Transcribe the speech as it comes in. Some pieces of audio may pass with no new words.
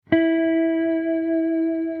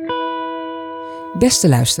Beste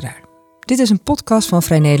luisteraar, dit is een podcast van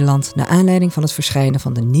Vrij Nederland naar aanleiding van het verschijnen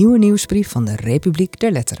van de nieuwe nieuwsbrief van de Republiek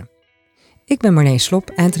der Letteren. Ik ben Marleen Slop,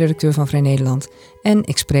 eindredacteur van Vrij Nederland en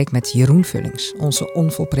ik spreek met Jeroen Vullings, onze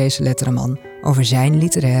onvolprezen letterenman, over zijn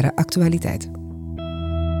literaire actualiteit.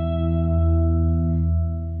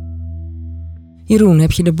 Jeroen,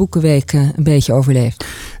 heb je de Boekenweek een beetje overleefd?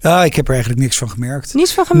 Ja, ik heb er eigenlijk niks van gemerkt.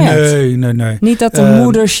 Niets van gemerkt? Nee. Niet dat de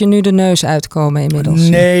moeders je nu de neus uitkomen inmiddels?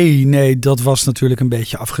 Nee, dat was natuurlijk een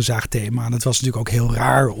beetje afgezaagd thema. En het was natuurlijk ook heel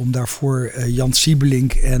raar om daarvoor Jan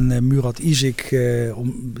Siebelink en Murat Isik...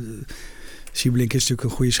 Siebelink is natuurlijk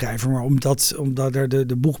een goede schrijver, maar om daar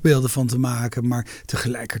de boegbeelden van te maken. Maar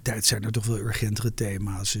tegelijkertijd zijn er toch wel urgentere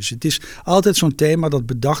thema's. Dus het is altijd zo'n thema dat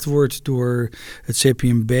bedacht wordt door het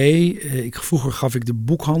CPNB. Vroeger gaf ik de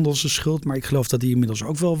boekhandels de schuld, maar ik geloof dat die inmiddels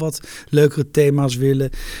ook wel wat leukere thema's willen.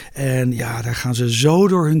 En ja, daar gaan ze zo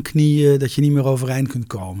door hun knieën dat je niet meer overeind kunt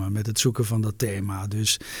komen met het zoeken van dat thema.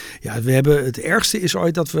 Dus ja, het ergste is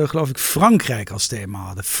ooit dat we, geloof ik, Frankrijk als thema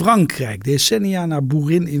hadden. Frankrijk, decennia na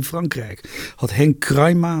Boerin in Frankrijk. Had Henk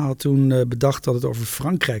Kruijma toen bedacht dat het over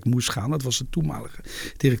Frankrijk moest gaan. Dat was de toenmalige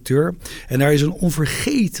directeur. En daar is een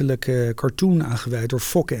onvergetelijke cartoon aan gewijd door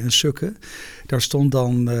Fokke en Sukke. Daar stond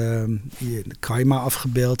dan Kruijma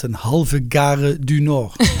afgebeeld en halve gare du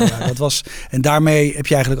Nord. En daarmee heb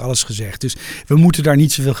je eigenlijk alles gezegd. Dus we moeten daar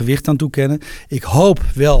niet zoveel gewicht aan toekennen. Ik hoop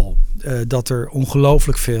wel dat er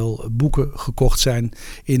ongelooflijk veel boeken gekocht zijn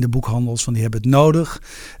in de boekhandels. Want die hebben het nodig.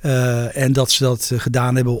 En dat ze dat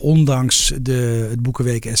gedaan hebben ondanks het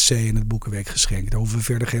Boekenweek SC en het Boekenweek Geschenk. Daar hoeven we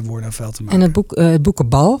verder geen woorden aan vuil te maken. En het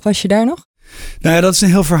boekenbal, was je daar nog? Nou ja, dat is een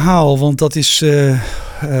heel verhaal, want dat is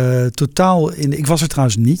totaal ik was er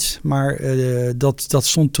trouwens niet, maar dat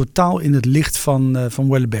stond totaal in het licht van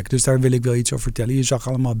Wellebec. Dus daar wil ik wel iets over vertellen. Je zag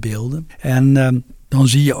allemaal beelden. En dan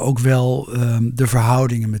zie je ook wel de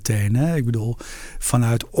verhoudingen meteen. Hè? Ik bedoel,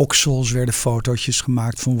 vanuit Oxels werden fotootjes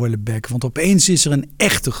gemaakt van Wellebec. Want opeens is er een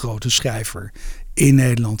echte grote schrijver in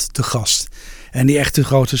Nederland te gast. En die echte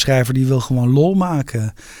grote schrijver die wil gewoon lol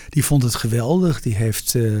maken. Die vond het geweldig. Die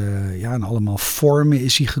heeft in allemaal vormen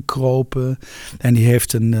is hij gekropen. En die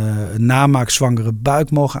heeft een namaakzwangere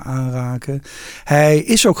buik mogen aanraken. Hij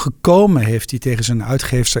is ook gekomen, heeft hij tegen zijn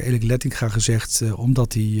uitgeefster Elik Lettinga gezegd.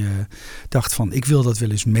 Omdat hij dacht van, ik wil dat wel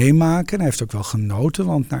eens meemaken. En hij heeft ook wel genoten.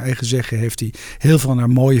 Want naar eigen zeggen heeft hij heel veel naar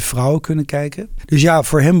mooie vrouwen kunnen kijken. Dus ja,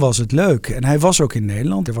 voor hem was het leuk. En hij was ook in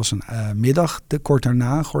Nederland. Er was een middag kort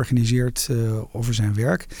daarna georganiseerd over zijn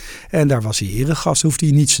werk. En daar was hij eregast, hoefde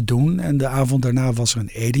hij niets te doen. En de avond daarna was er een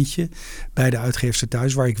etentje bij de uitgeefster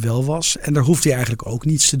thuis, waar ik wel was. En daar hoefde hij eigenlijk ook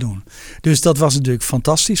niets te doen. Dus dat was natuurlijk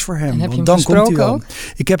fantastisch voor hem. En heb je want hem dan komt hij wel. ook?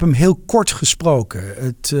 Ik heb hem heel kort gesproken.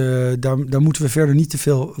 Daar moeten we verder niet te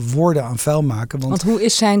veel woorden aan vuil maken. Want hoe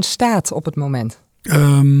is zijn staat op het moment?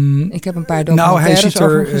 Ik heb een paar documentaires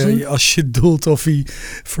over hem gezien. Als je doelt of hij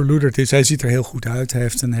verloederd is, hij ziet er heel goed uit. Hij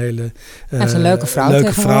heeft een hele leuke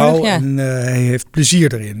vrouw. Ja. En hij heeft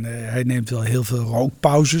plezier erin. Hij neemt wel heel veel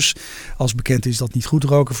rookpauzes. Als bekend is dat niet goed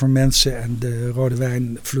roken voor mensen. En de rode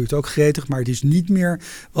wijn vloeit ook gretig. Maar het is niet meer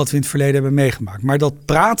wat we in het verleden hebben meegemaakt. Maar dat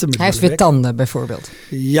praten met hij heeft weer tanden bijvoorbeeld.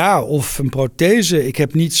 Ja, of een prothese. Ik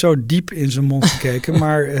heb niet zo diep in zijn mond gekeken.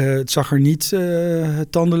 Maar het zag er niet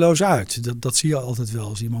tandeloos uit. Dat zie je altijd wel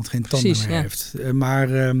als iemand geen tanden meer heeft.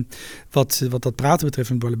 Maar wat dat praten betreft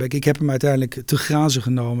met Wellebec, ik heb hem uiteindelijk te grazen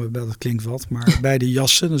genomen, dat klinkt wat, maar bij de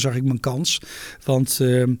jassen, dan zag ik mijn kans. Want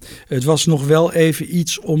het was nog wel even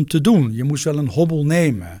iets om te doen. Je moest wel een hobbel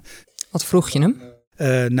nemen. Wat vroeg je hem?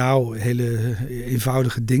 Hele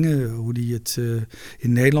eenvoudige dingen. Hoe hij het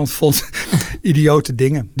in Nederland vond. Idiote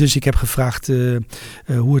dingen. Dus ik heb gevraagd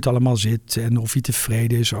hoe het allemaal zit. En of hij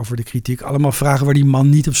tevreden is over de kritiek. Allemaal vragen waar die man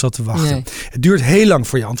niet op zat te wachten. Nee. Het duurt heel lang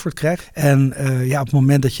voor je antwoord krijgt. En op het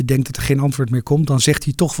moment dat je denkt dat er geen antwoord meer komt, dan zegt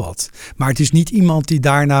hij toch wat. Maar het is niet iemand die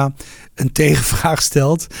daarna een tegenvraag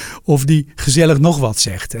stelt. Of die gezellig nog wat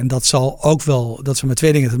zegt. En dat zal met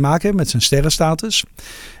twee dingen te maken hebben. Met zijn sterrenstatus.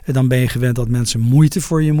 En dan ben je gewend dat mensen moeite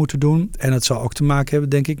voor je moeten doen. En het zal ook te maken hebben,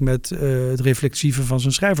 denk ik, met het reflexieve van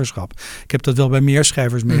zijn schrijverschap. Ik heb dat wel bij meer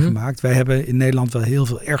schrijvers meegemaakt. Wij hebben in Nederland wel heel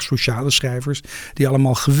veel erg sociale schrijvers. Die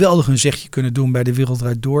allemaal geweldig hun zegje kunnen doen bij De Wereld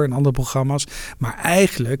Draait Door en andere programma's. Maar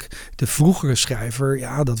eigenlijk, de vroegere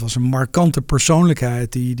schrijver, dat was een markante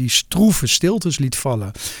persoonlijkheid die stroeve stiltes liet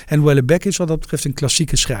vallen. En Wellebec is wat dat betreft een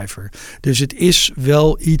klassieke schrijver. Dus het is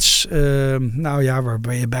wel iets,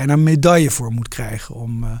 waarbij je bijna een medaille voor moet krijgen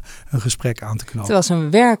om een gesprek aan te knopen. Terwijl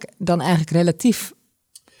zijn werk dan eigenlijk relatief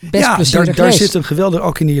best plezierig daar zit een geweldige,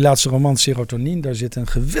 ook in die laatste roman Serotonine, daar zit een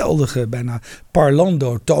geweldige, bijna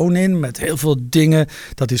parlando toon in, met heel veel dingen.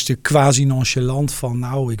 Dat is natuurlijk quasi nonchalant van,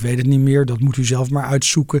 nou, ik weet het niet meer, dat moet u zelf maar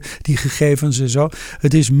uitzoeken, die gegevens en zo.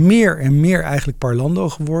 Het is meer en meer eigenlijk parlando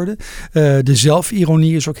geworden. De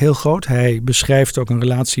zelfironie is ook heel groot. Hij beschrijft ook een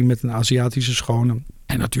relatie met een Aziatische schone.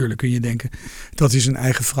 En natuurlijk kun je denken, dat is een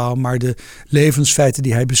eigen vrouw. Maar de levensfeiten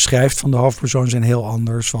die hij beschrijft van de hoofdpersoon zijn heel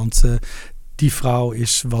anders. Want die vrouw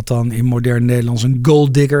is wat dan in modern Nederlands een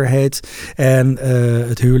golddigger heet. En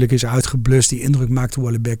het huwelijk is uitgeblust. Die indruk maakte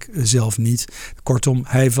Houellebecq zelf niet. Kortom,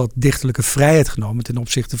 hij heeft wat dichterlijke vrijheid genomen ten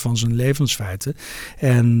opzichte van zijn levensfeiten.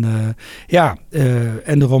 En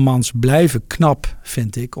en de romans blijven knap,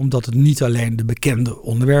 vind ik. Omdat het niet alleen de bekende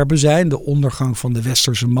onderwerpen zijn. De ondergang van de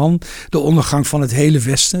westerse man. De ondergang van het hele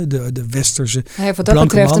Westen. De westerse wat dat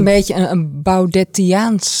betreft man. Een beetje een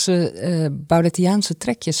Baudettiaanse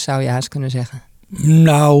trekjes zou je haast kunnen zeggen.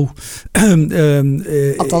 Nou,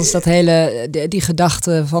 althans die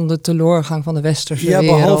gedachte van de teleurgang van de westerse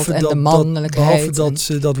wereld en de mannelijkheid.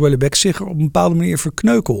 Behalve dat Houellebecq zich op een bepaalde manier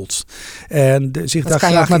verkneukelt. En zich daar graag in wentelt. Dat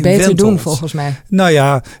kan je ook maar beter doen, volgens mij. Nou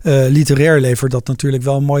ja, literair levert dat natuurlijk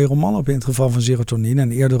wel een mooie roman op in het geval van Serotonine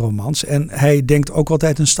en eerder romans. En hij denkt ook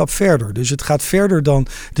altijd een stap verder. Dus het gaat verder dan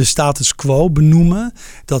de status quo benoemen.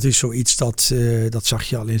 Dat is zoiets dat zag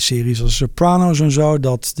je al in series als Sopranos en zo.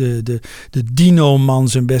 Dat de Dino-man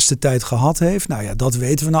zijn beste tijd gehad heeft. Nou ja, dat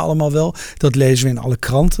weten we nou allemaal wel. Dat lezen we in alle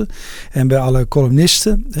kranten. En bij alle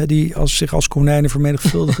columnisten die zich als konijnen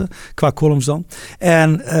vermenigvuldigen. Qua columns dan.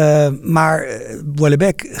 Maar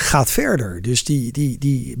Houellebecq gaat verder. Dus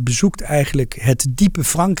die bezoekt eigenlijk het diepe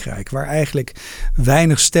Frankrijk. Waar eigenlijk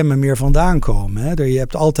weinig stemmen meer vandaan komen. Hè. Je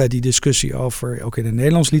hebt altijd die discussie over, ook in de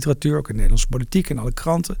Nederlandse literatuur, ook in de Nederlandse politiek en alle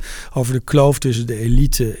kranten, over de kloof tussen de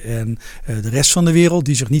elite en de rest van de wereld.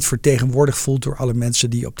 Die zich niet vertegenwoordigd voelt door alle mensen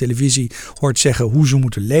die op televisie hoort zeggen hoe ze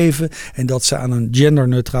moeten leven. En dat ze aan een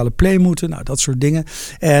genderneutrale play moeten. Nou, dat soort dingen.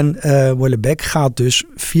 En Houellebecq gaat dus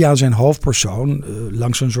via zijn hoofdpersoon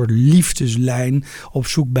langs een soort liefdeslijn op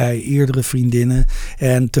zoek bij eerdere vriendinnen.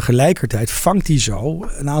 En tegelijkertijd vangt hij zo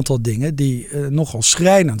een aantal dingen die nogal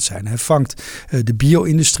schrijnend zijn. Hij vangt de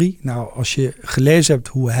bio-industrie. Nou, als je gelezen hebt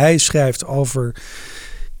hoe hij schrijft over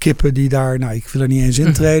kippen die daar, nou, ik wil er niet eens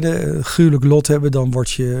intreden, gruwelijk lot hebben, dan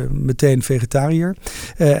word je meteen vegetariër.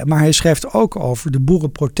 Maar hij schrijft ook over de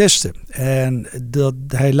boerenprotesten. En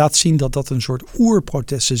hij laat zien dat dat een soort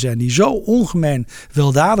oerprotesten zijn die zo ongemeen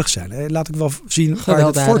weldadig zijn. Laat ik wel zien waar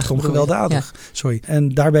het voortkomt. Gewelddadig. Ja. Sorry. En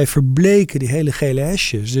daarbij verbleken die hele gele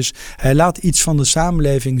hesjes. Dus hij laat iets van de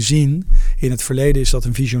samenleving zien. In het verleden is dat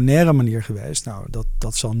een visionaire manier geweest. Nou,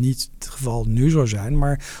 dat zal niet het geval nu zo zijn,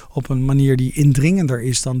 maar op een manier die indringender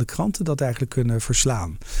is dan de kranten dat eigenlijk kunnen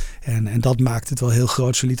verslaan. En dat maakt het wel heel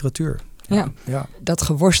grootse literatuur. Ja. Dat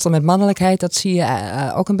geworstel met mannelijkheid, dat zie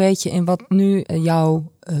je ook een beetje in wat nu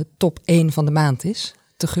jouw top 1 van de maand is.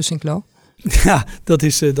 Te Gussinklo. Ja, dat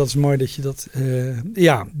is mooi dat je dat...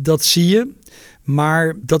 dat zie je.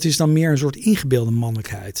 Maar dat is dan meer een soort ingebeelde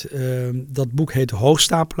mannelijkheid. Dat boek heet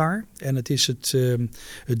Hoogstapelaar. En het is het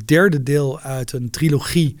derde deel uit een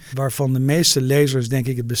trilogie waarvan de meeste lezers denk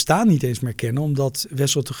ik het bestaan niet eens meer kennen. Omdat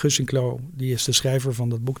Wessel te Gussinklo, die is de schrijver van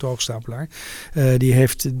dat boek De Hoogstapelaar. Die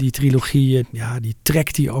heeft die trilogie, die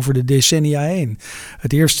trekt die over de decennia heen.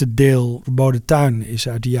 Het eerste deel, Verboden Tuin, is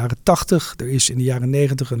uit de jaren 80. Er is in de jaren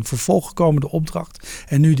 90 een vervolg gekomen, De Opdracht.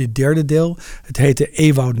 En nu dit derde deel. Het heet de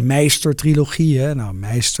Ewout Meister trilogie. Hè? Nou,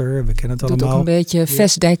 Meister, we kennen het allemaal. Doet ook een beetje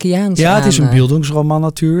Vestdijkiaans aan. Ja, het is een beeldingsroman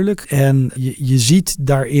natuurlijk. En je ziet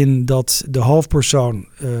daarin dat de hoofdpersoon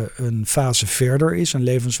een fase verder is, een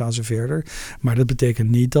levensfase verder. Maar dat betekent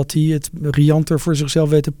niet dat hij het rianter voor zichzelf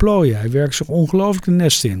weet te plooien. Hij werkt zich ongelooflijk een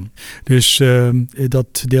nest in. Dus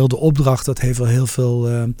dat deel De Opdracht, dat heeft wel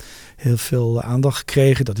heel veel aandacht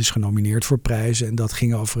gekregen. Dat is genomineerd voor prijzen. En dat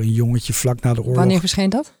ging over een jongetje vlak na de oorlog. Wanneer verscheen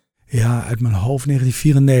dat? Ja, uit mijn hoofd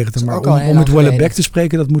 1994. Maar om met Houellebecq te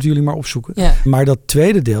spreken, dat moeten jullie maar opzoeken. Ja. Maar dat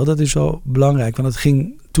tweede deel, dat is wel belangrijk. Want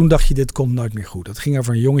toen dacht je, dit komt nooit meer goed. Het ging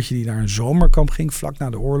over een jongetje die naar een zomerkamp ging, vlak na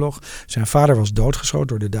de oorlog. Zijn vader was doodgeschoten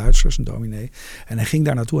door de Duitsers, een dominee. En hij ging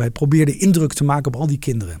daar naartoe. Hij probeerde indruk te maken op al die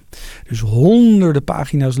kinderen. Dus honderden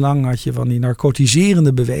pagina's lang had je van die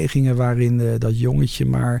narcotiserende bewegingen waarin dat jongetje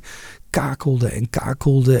maar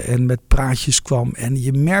kakelde en met praatjes kwam. En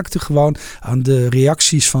je merkte gewoon aan de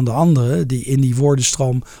reacties van de anderen, die in die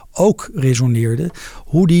woordenstroom ook resoneerden,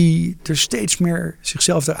 hoe die er steeds meer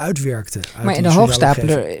zichzelf eruit werkte. Maar in de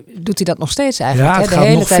Hoogstapelaar doet hij dat nog steeds eigenlijk? Ja, het de gaat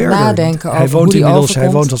hele nog tijd verder. nadenken Hij over hoe die overkomt.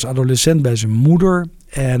 Hij woont als adolescent bij zijn moeder.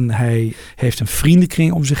 En hij heeft een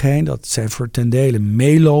vriendenkring om zich heen. Dat zijn voor ten dele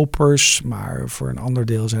meelopers. Maar voor een ander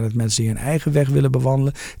deel zijn het mensen die hun eigen weg willen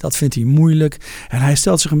bewandelen. Dat vindt hij moeilijk. En hij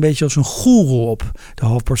stelt zich een beetje als een goeroe op. De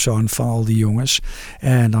hoofdpersoon van al die jongens.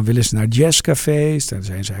 En dan willen ze naar jazzcafés. Daar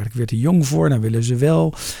zijn ze eigenlijk weer te jong voor. Dan willen ze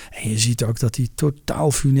wel. En je ziet ook dat hij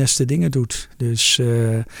totaal funeste dingen doet. Dus,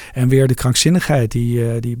 en weer de krankzinnigheid die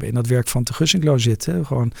in dat werk van Te Gussinklo zit. Hè.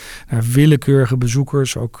 Gewoon naar willekeurige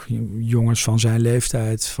bezoekers. Ook jongens van zijn leeftijd.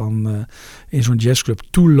 In zo'n jazzclub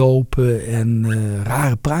toelopen en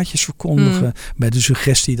rare praatjes verkondigen. Met de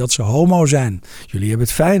suggestie dat ze homo zijn. Jullie hebben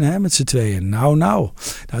het fijn hè, met z'n tweeën. Nou,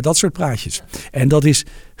 dat soort praatjes. En dat is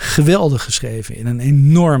geweldig geschreven in een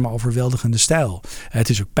enorm overweldigende stijl. Het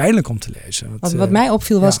is ook pijnlijk om te lezen. Wat mij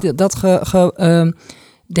opviel was dat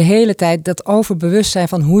de hele tijd dat overbewustzijn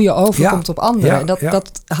van hoe je overkomt op anderen.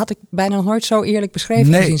 Dat had ik bijna nog nooit zo eerlijk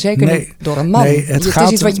beschreven gezien. Zeker niet door een man. Het is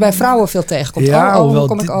iets wat je bij vrouwen veel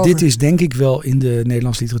tegenkomt. Dit is denk ik wel in de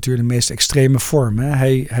Nederlandse literatuur de meest extreme vorm. Hè.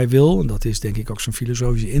 Hij wil, en dat is denk ik ook zijn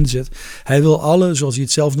filosofische inzet, hij wil alle, zoals hij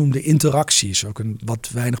het zelf noemde, interacties, ook een wat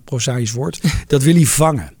weinig prozaïsch woord, dat wil hij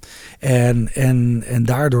vangen. En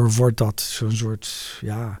daardoor wordt dat zo'n soort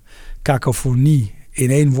kakofonie in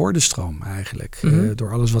één woordenstroom eigenlijk.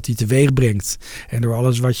 Door alles wat hij teweeg brengt. En door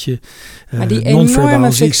alles wat je maar die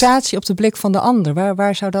enorme fixatie op de blik van de ander.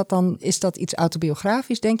 Waar zou dat dan... Is dat iets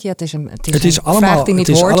autobiografisch, denk je? Het is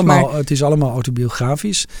allemaal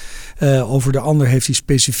autobiografisch. Over de ander heeft hij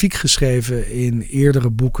specifiek geschreven in eerdere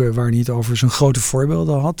boeken waar hij het over zijn grote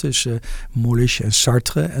voorbeelden had. Dus Molisch en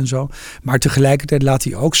Sartre en zo. Maar tegelijkertijd laat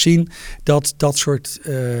hij ook zien dat dat soort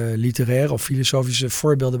literaire of filosofische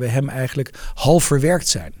voorbeelden bij hem eigenlijk half verwerkt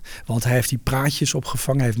zijn. Want hij heeft die praatjes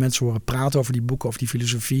opgevangen. Hij heeft mensen horen praten over die boeken, over die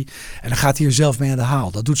filosofie. En dan gaat hij er zelf mee aan de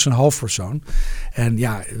haal. Dat doet zijn hoofdpersoon. En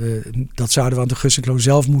dat zouden we aan de Gussinklo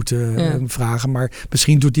zelf moeten vragen. Maar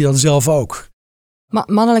misschien doet hij dat zelf ook.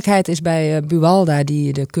 Mannelijkheid is bij Buwalda,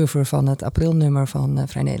 die de cover van het aprilnummer van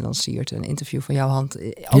Vrij Nederlands siert. Een interview van jouw hand.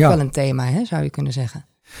 Ook wel een thema, hè, zou je kunnen zeggen.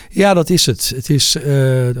 Ja, dat is het. Het is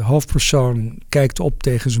de hoofdpersoon kijkt op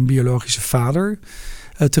tegen zijn biologische vader.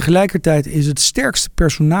 Tegelijkertijd is het sterkste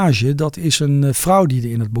personage, dat is een vrouw die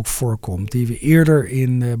er in het boek voorkomt. Die we eerder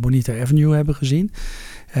in Bonita Avenue hebben gezien.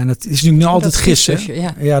 En het is nu altijd gissen.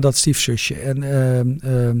 Ja, dat stiefzusje.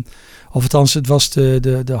 Of althans, het was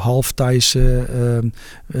de half-Thaise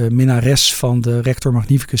minnares van de rector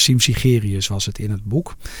magnificus Sim Sigerius was het in het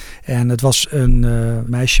boek. En het was een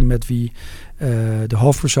meisje met wie de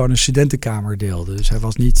hoofdpersoon een studentenkamer deelde. Dus hij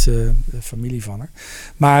was niet familie van haar.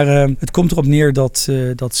 Maar het komt erop neer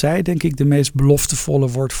dat zij, denk ik, de meest beloftevolle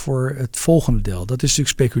wordt voor het volgende deel. Dat is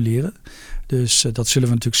natuurlijk speculeren. Dus dat zullen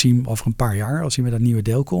we natuurlijk zien over een paar jaar als hij met dat nieuwe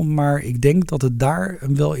deel komt. Maar ik denk dat het daar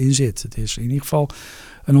wel in zit. Het is in ieder geval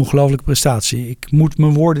een ongelooflijke prestatie. Ik moet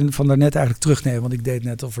mijn woorden van daarnet eigenlijk terugnemen. Want ik deed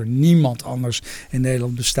net of er niemand anders in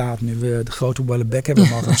Nederland bestaat. Nu we de grote Wellebec hebben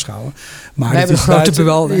mogen aanschouwen. Maar wij hebben de grote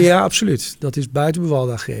Buwalda. Ja, absoluut. Dat is buiten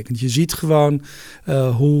Buwalda gerekend. Je ziet gewoon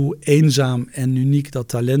hoe eenzaam en uniek dat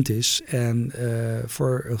talent is. En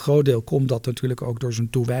voor een groot deel komt dat natuurlijk ook door zijn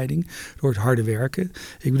toewijding. Door het harde werken.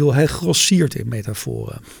 Ik bedoel, hij grossiert in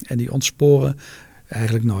metaforen. En die ontsporen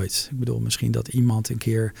eigenlijk nooit. Ik bedoel, misschien dat iemand een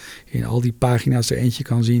keer in al die pagina's er eentje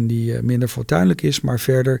kan zien die minder fortuinlijk is. Maar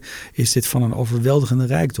verder is dit van een overweldigende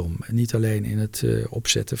rijkdom. En niet alleen in het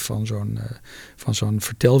opzetten van zo'n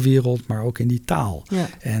vertelwereld, maar ook in die taal. Ja.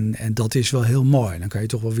 En dat is wel heel mooi. Dan kan je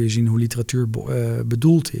toch wel weer zien hoe literatuur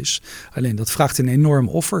bedoeld is. Alleen dat vraagt een enorm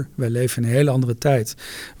offer. Wij leven in een hele andere tijd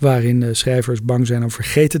waarin schrijvers bang zijn om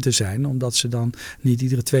vergeten te zijn. Omdat ze dan niet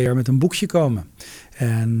iedere 2 jaar met een boekje komen.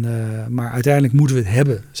 Maar uiteindelijk moeten we het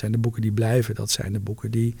hebben. Zijn de boeken die blijven. Dat zijn de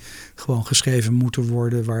boeken die gewoon geschreven moeten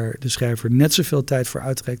worden. Waar de schrijver net zoveel tijd voor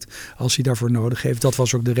uittrekt als hij daarvoor nodig heeft. Dat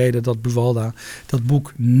was ook de reden dat Buwalda dat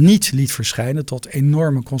boek niet liet verschijnen. Tot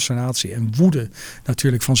enorme consternatie en woede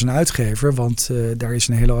natuurlijk van zijn uitgever. Want daar is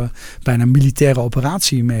een hele bijna militaire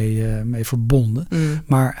operatie mee verbonden.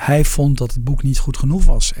 Maar hij vond dat het boek niet goed genoeg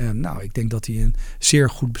was. En ik denk dat hij een zeer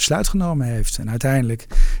goed besluit genomen heeft. En uiteindelijk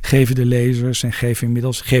geven de lezers en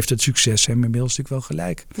geeft het succes hem inmiddels natuurlijk wel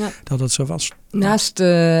gelijk dat het zo was. Naast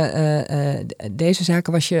deze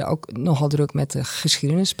zaken was je ook nogal druk met de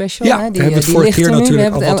geschiedenisspecial. Ja, daar hebben we het vorige keer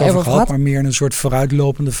natuurlijk al wat over gehad, maar meer in een soort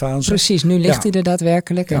vooruitlopende fase. Precies, nu ligt hij er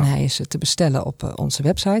daadwerkelijk en hij is te bestellen op onze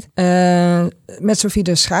website. Met Sophie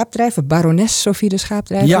de Schaapdrijver, barones Sophie de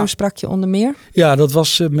Schaapdrijver, sprak je onder meer. Ja, dat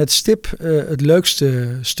was met stip het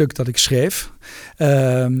leukste stuk dat ik schreef.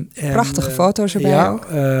 Prachtige foto's erbij ja, ook.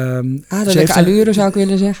 Adellijke allure zou ik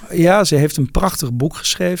willen zeggen. Ja, ze heeft een prachtig boek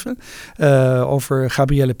geschreven over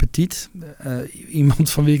Gabrielle Petit. Iemand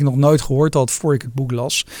van wie ik nog nooit gehoord had voor ik het boek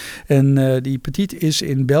las. En die Petit is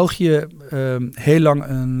in België heel lang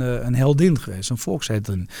een heldin geweest, een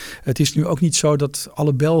volksheldin. Het is nu ook niet zo dat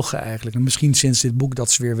alle Belgen eigenlijk, en misschien sinds dit boek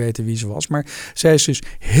dat ze weer weten wie ze was, maar zij is dus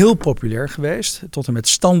heel populair geweest, tot en met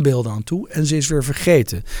standbeelden aan toe. En ze is weer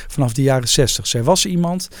vergeten vanaf de jaren 60. Zij was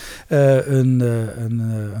iemand, een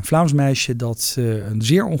Vlaams meisje dat een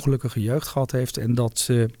zeer ongelukkige jeugd gehad heeft en dat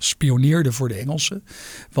spioneerde voor de Engelsen.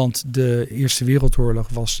 Want de Eerste Wereldoorlog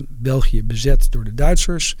was België bezet door de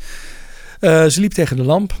Duitsers. Ze liep tegen de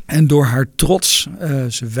lamp en door haar trots,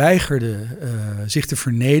 ze weigerde zich te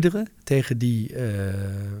vernederen tegen die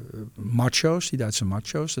macho's, die Duitse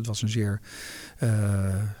macho's. Dat was een zeer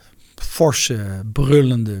forse,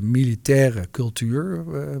 brullende, militaire cultuur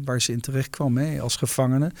waar ze in terecht kwam als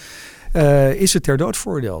gevangene. Is het ter dood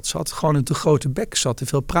veroordeeld. Ze had gewoon een te grote bek, ze had te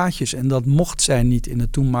veel praatjes. En dat mocht zij niet in de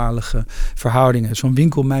toenmalige verhoudingen. Zo'n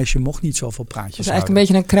winkelmeisje mocht niet zoveel praatjes Dat is eigenlijk een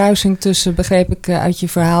beetje een kruising tussen, begreep ik uit je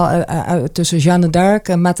verhaal, tussen Jeanne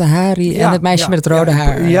d'Arc, Mata Hari en het meisje met het rode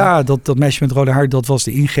haar. Ja, dat meisje met het rode haar, dat was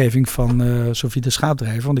de ingeving van Sophie de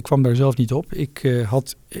Schaapdrijver. Want ik kwam daar zelf niet op. Ik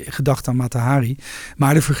had gedacht aan Mata Hari.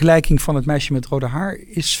 Maar de vergelijking van het meisje met het rode haar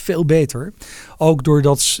is veel beter. Ook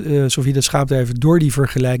doordat Sophie de Schaapdrijver door die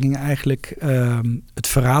vergelijking eigenlijk het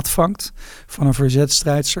verraad vangt van een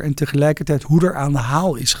verzetstrijdster en tegelijkertijd hoe er aan de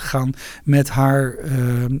haal is gegaan met haar,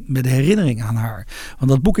 met de herinnering aan haar.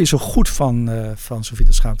 Want dat boek is zo goed van Sophie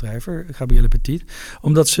de Schaapdrijver, Gabrielle Petit,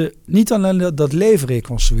 omdat ze niet alleen dat leven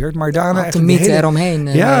reconstrueert, maar daarna de mythe eromheen.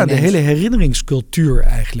 De hele herinneringscultuur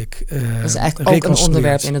eigenlijk. Dat is eigenlijk ook een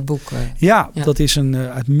onderwerp in het boek. Ja, dat is een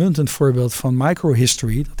uitmuntend voorbeeld van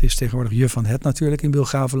microhistory. Dat is tegenwoordig juf van het natuurlijk in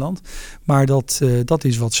Bilgaveland. Maar dat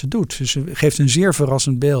is wat ze doet. Dus ze geeft een zeer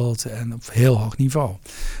verrassend beeld en op heel hoog niveau.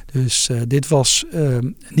 Dus dit was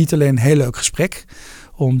niet alleen een heel leuk gesprek,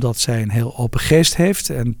 omdat zij een heel open geest heeft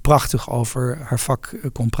en prachtig over haar vak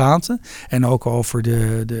kon praten. En ook over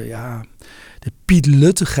de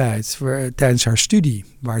pietluttigheid tijdens haar studie,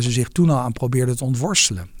 waar ze zich toen al aan probeerde te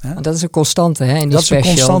ontworstelen. Hè? Dat is een constante in die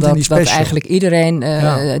special. Dat eigenlijk iedereen,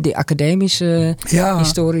 die academische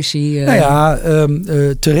historici...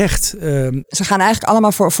 terecht. Ze gaan eigenlijk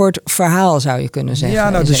allemaal voor het verhaal, zou je kunnen zeggen.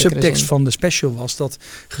 Ja, de subtekst van de special was dat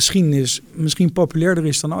geschiedenis misschien populairder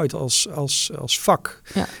is dan ooit als vak.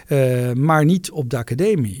 Ja. Maar niet op de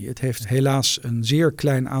academie. Het heeft helaas een zeer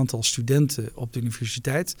klein aantal studenten op de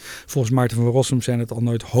universiteit. Volgens Maarten van Rossum zijn het al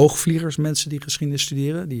nooit hoogvliegers, mensen die geschiedenis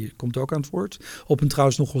studeren. Die komt ook aan het woord. Op een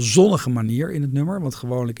trouwens nogal zonnige manier in het nummer. Want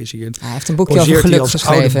gewoonlijk is hij hij heeft een boekje over geluk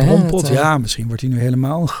geschreven. Ja, misschien wordt hij nu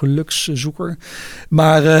helemaal een gelukszoeker.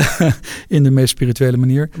 Maar in de meest spirituele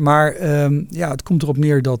manier. Maar het komt erop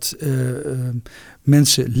neer dat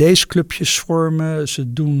mensen leesclubjes vormen.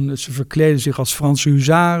 Ze verkleden zich als Franse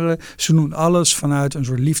huzaren. Ze doen alles vanuit een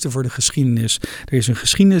soort liefde voor de geschiedenis. Er is een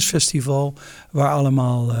geschiedenisfestival waar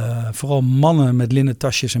allemaal vooral mannen met linnen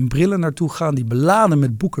tasjes en brillen naartoe gaan. Die beladen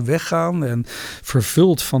met boeken weggaan. En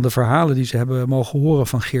vervuld van de verhalen die ze hebben mogen horen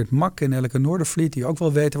van Geert Mak en Elke Noordervliet. Die ook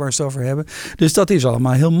wel weten waar ze het over hebben. Dus dat is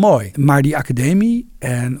allemaal heel mooi. Maar die academie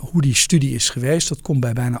en hoe die studie is geweest, dat komt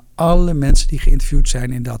bij bijna alle mensen die geïnterviewd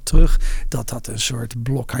zijn inderdaad terug. Dat een soort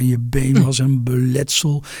blok aan je been was, een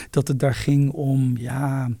beletsel. Dat het daar ging om,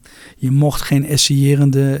 je mocht geen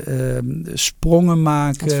essayerende sprongen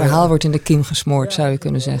maken. Het verhaal wordt in de kiem gesmoord, zou je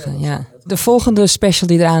kunnen zeggen. Ja. De volgende special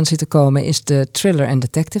die eraan zit te komen is de Thriller en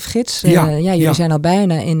Detective Gids. Jullie zijn al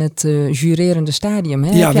bijna in het jurerende stadium.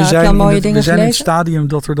 Hè? Ja, heb je al mooie dingen we zijn gelezen? in het stadium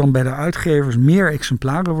dat er dan bij de uitgevers meer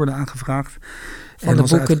exemplaren worden aangevraagd. Van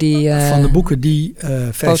de boeken die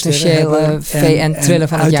 5 sterren hebben. VN-thriller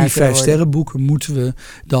van het jaar. Uit die 5 sterrenboeken moeten we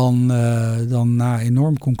dan na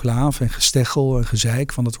enorm conclave en gesteggel en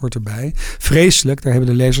gezeik, van dat hoort erbij. Vreselijk, daar hebben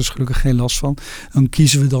de lezers gelukkig geen last van. Dan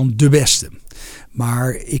kiezen we dan de beste.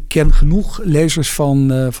 Maar ik ken genoeg lezers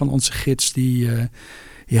van onze gids die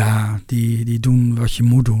doen wat je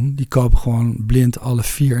moet doen. Die kopen gewoon blind alle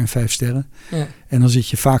 4 en 5 sterren. Ja. En dan zit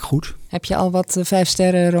je vaak goed. Heb je al wat 5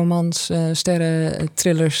 sterren romans, sterren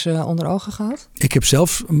thrillers onder ogen gehad? Ik heb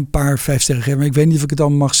zelf een paar 5 sterren gegeven, maar ik weet niet of ik het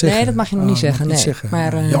allemaal mag zeggen. Nee, dat mag je nog niet zeggen. Nee.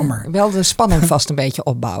 Maar jammer. Wel de spanning vast een beetje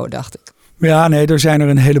opbouwen, dacht ik. Ja, nee, er zijn er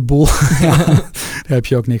een heleboel. Daar heb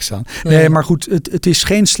je ook niks aan. Nee, maar goed, het is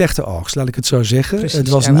geen slechte oogst, laat ik het zo zeggen. Precies, het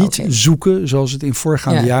was niet zoeken zoals het in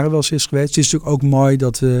voorgaande jaren wel eens is geweest. Het is natuurlijk ook mooi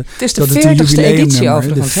dat het is de 40ste editie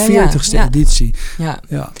overigens. De 40ste editie.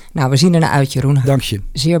 Ja. Nou, we zien er naar uit, Jeroen. Dank je.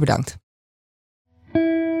 Zeer bedankt.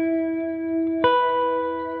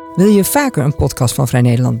 Wil je vaker een podcast van Vrij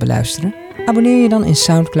Nederland beluisteren? Abonneer je dan in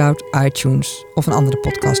SoundCloud, iTunes of een andere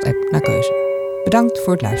podcast-app naar keuze. Bedankt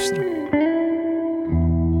voor het luisteren.